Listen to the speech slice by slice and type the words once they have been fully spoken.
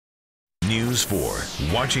News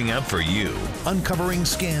 4, watching out for you, uncovering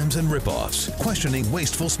scams and ripoffs, questioning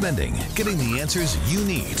wasteful spending, getting the answers you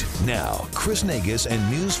need. Now, Chris Nagus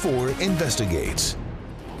and News 4 investigates.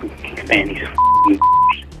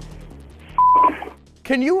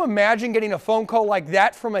 Can you imagine getting a phone call like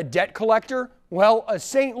that from a debt collector? Well, a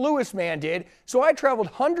St. Louis man did, so I traveled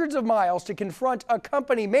hundreds of miles to confront a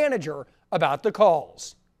company manager about the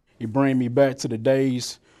calls. You bring me back to the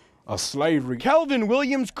days of slavery. Calvin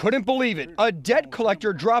Williams couldn't believe it. A debt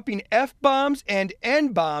collector dropping F-bombs and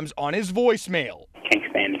N-bombs on his voicemail. Can't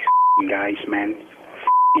stand these guys, man.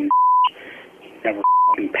 Never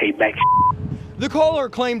pay back. The caller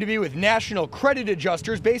claimed to be with National Credit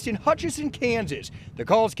Adjusters based in Hutchinson, Kansas. The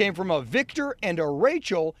calls came from a Victor and a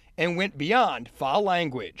Rachel and went beyond foul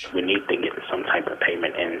language. We need to get some type of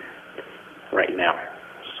payment in right now,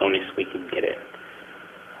 as soon as we can get it.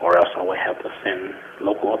 Or else I will have to send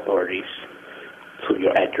local authorities to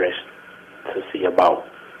your address to see about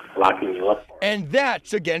locking you up. And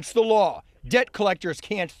that's against the law. Debt collectors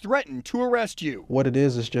can't threaten to arrest you. What it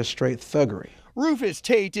is just straight thuggery. Rufus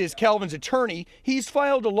Tate is Calvin's attorney. He's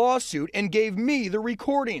filed a lawsuit and gave me the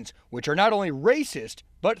recordings, which are not only racist,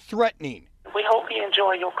 but threatening. We hope you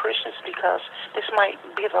enjoy your Christmas, because this might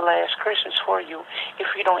be the last Christmas for you if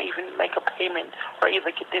you don't even make a payment or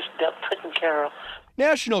either get this debt taken care of.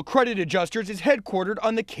 National Credit Adjusters is headquartered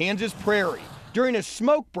on the Kansas prairie. During a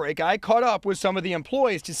smoke break, I caught up with some of the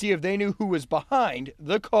employees to see if they knew who was behind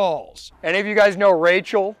the calls. Any of you guys know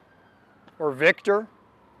Rachel or Victor?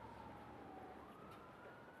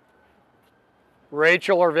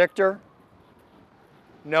 Rachel or Victor?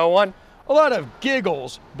 No one? A lot of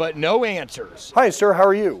giggles, but no answers. Hi, sir, how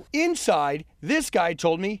are you? Inside, this guy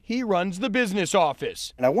told me he runs the business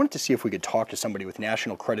office. And I wanted to see if we could talk to somebody with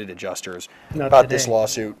National Credit Adjusters Not about today. this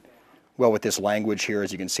lawsuit. Well, with this language here,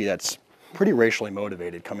 as you can see, that's pretty racially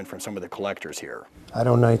motivated coming from some of the collectors here. I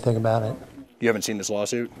don't know anything about it. You haven't seen this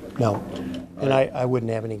lawsuit? No. And I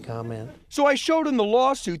wouldn't have any comment. So I showed him the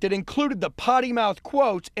lawsuit that included the potty mouth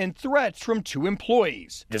quotes and threats from two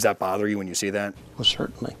employees. Does that bother you when you see that? Well,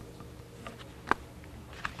 certainly.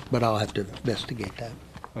 But I'll have to investigate that.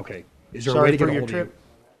 Okay. Is there a way to get a hold of you?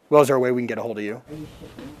 Well, is there a way we can get a hold of you?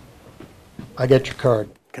 I get your card.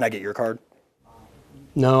 Can I get your card?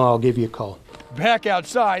 No, I'll give you a call. Back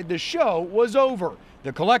outside, the show was over.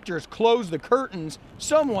 The collectors closed the curtains.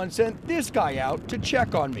 Someone sent this guy out to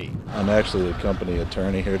check on me. I'm actually the company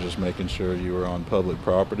attorney here, just making sure you were on public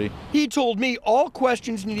property. He told me all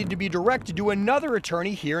questions needed to be directed to another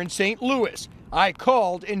attorney here in St. Louis. I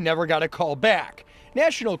called and never got a call back.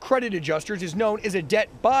 National Credit Adjusters is known as a debt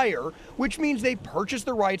buyer, which means they purchase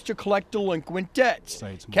the rights to collect delinquent debts.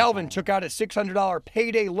 Calvin took out a $600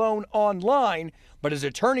 payday loan online, but his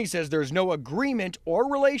attorney says there's no agreement or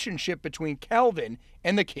relationship between Calvin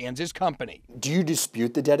and the Kansas company. Do you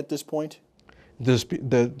dispute the debt at this point?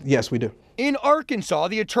 Yes, we do. In Arkansas,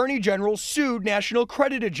 the Attorney General sued National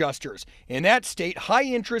Credit Adjusters. In that state,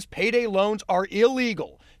 high-interest payday loans are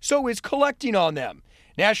illegal, so is collecting on them.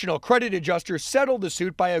 National Credit Adjusters settled the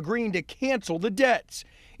suit by agreeing to cancel the debts.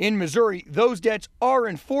 In Missouri, those debts are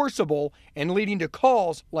enforceable and leading to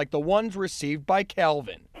calls like the ones received by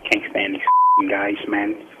Calvin. Can't stand these guys,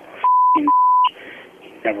 man.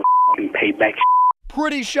 Never pay back.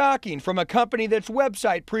 Pretty shocking from a company that's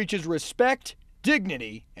website preaches respect,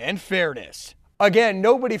 dignity, and fairness. Again,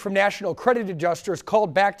 nobody from National Credit Adjusters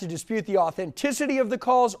called back to dispute the authenticity of the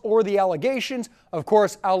calls or the allegations. Of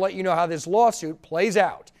course, I'll let you know how this lawsuit plays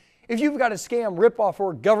out. If you've got a scam, ripoff,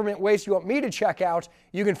 or government waste you want me to check out,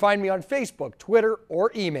 you can find me on Facebook, Twitter,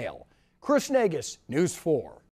 or email. Chris Nagus, News 4.